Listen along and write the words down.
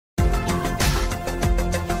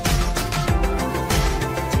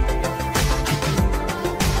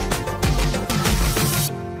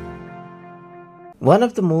One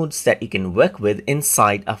of the modes that you can work with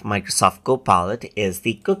inside of Microsoft Copilot is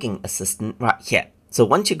the cooking assistant right here. So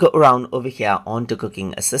once you go around over here onto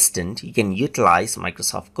cooking assistant, you can utilize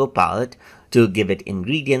Microsoft Copilot to give it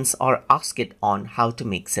ingredients or ask it on how to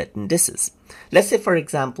make certain dishes. Let's say, for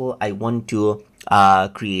example, I want to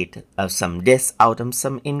create some dish out of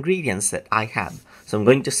some ingredients that I have. So I'm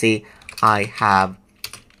going to say I have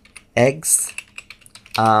eggs.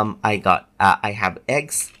 I have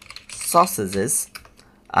eggs, sausages,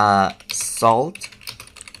 salt,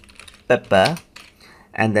 pepper,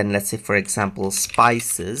 and then let's say, for example,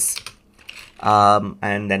 spices,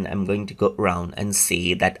 and then I'm going to go around and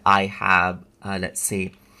say that I have let's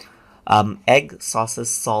say egg, sauces,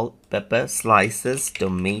 salt, pepper, slices,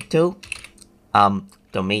 tomato. Out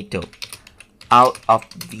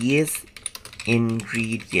of these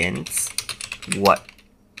ingredients, what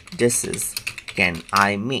dishes can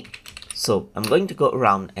I make? So I'm going to go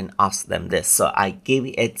around and ask them this. So I gave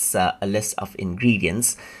it a list of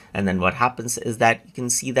ingredients, and then what happens is that you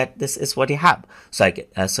can see that this is what you have. So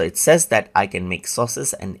so it says that I can make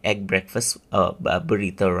sauces and egg breakfast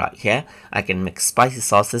burrito right here. I can make spicy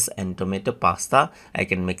sauces and tomato pasta. I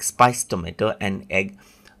can make spiced tomato and egg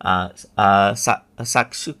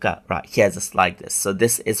shakshuka right here, just like this. So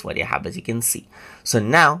this is what you have, as you can see. So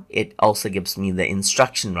now it also gives me the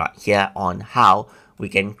instruction right here on how we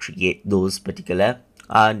can create those particular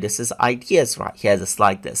dishes ideas right here, just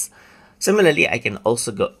like this. Similarly, I can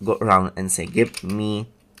also go around and say, give me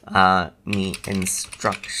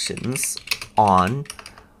instructions on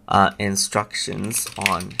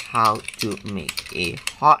how to make a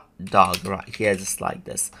hot dog right here, just like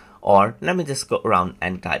this. Or let me just go around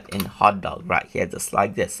and type in hot dog right here, just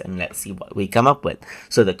like this, and let's see what we come up with.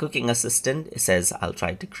 So the cooking assistant says I'll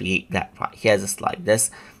try to create that right here, just like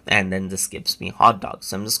this, and then this gives me hot dogs.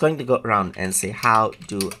 So I'm just going to go around and say, how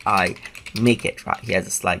do I make it right here,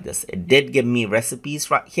 just like this. It did give me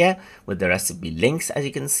recipes right here with the recipe links, as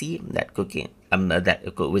you can see, that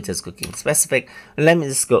which is cooking specific. Let me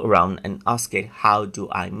just go around and ask it, how do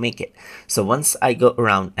I make it? So once I go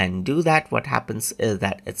around and do that, what happens is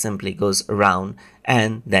that it simply goes around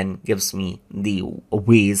and then gives me the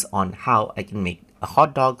ways on how I can make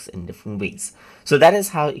hot dogs in different ways. So that is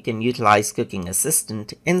how you can utilize Cooking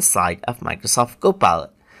Assistant inside of Microsoft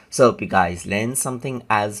Copilot. So hope you guys learned something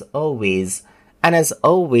as always. And as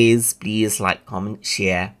always, please like, comment,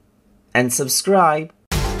 share, and subscribe.